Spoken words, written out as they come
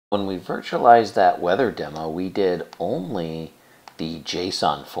When we virtualized that weather demo, we did only the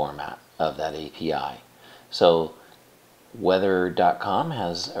JSON format of that API. So weather.com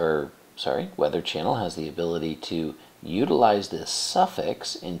Weather Channel has the ability to utilize this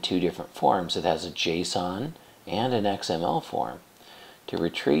suffix in two different forms. It has a JSON and an XML form. To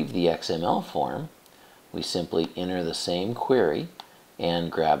retrieve the XML form, we simply enter the same query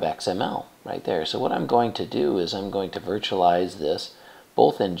and grab XML right there. So what I'm going to do is I'm going to virtualize this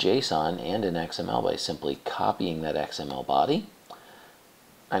both in JSON and in XML by simply copying that XML body.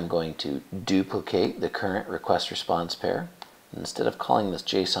 I'm going to duplicate the current request response pair. Instead of calling this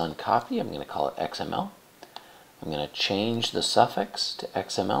JSON copy, I'm going to call it XML. I'm going to change the suffix to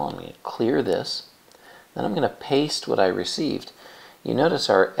XML. I'm going to clear this. Then I'm going to paste what I received. You notice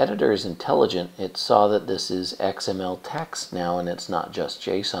our editor is intelligent. It saw that this is XML text now and it's not just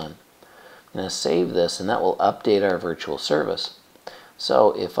JSON. I'm going to save this and that will update our virtual service.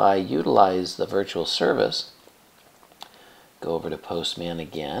 So if I utilize the virtual service, go over to Postman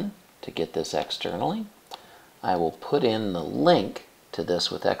again to get this externally, I will put in the link to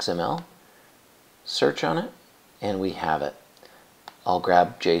this with XML, search on it, and we have it. I'll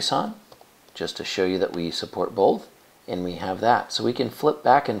grab JSON just to show you that we support both, and we have that. So we can flip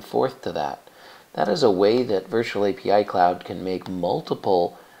back and forth to that. That is a way that Virtual API Cloud can make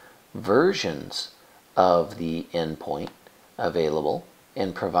multiple versions of the endpoint available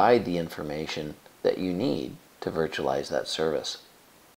and provide the information that you need to virtualize that service.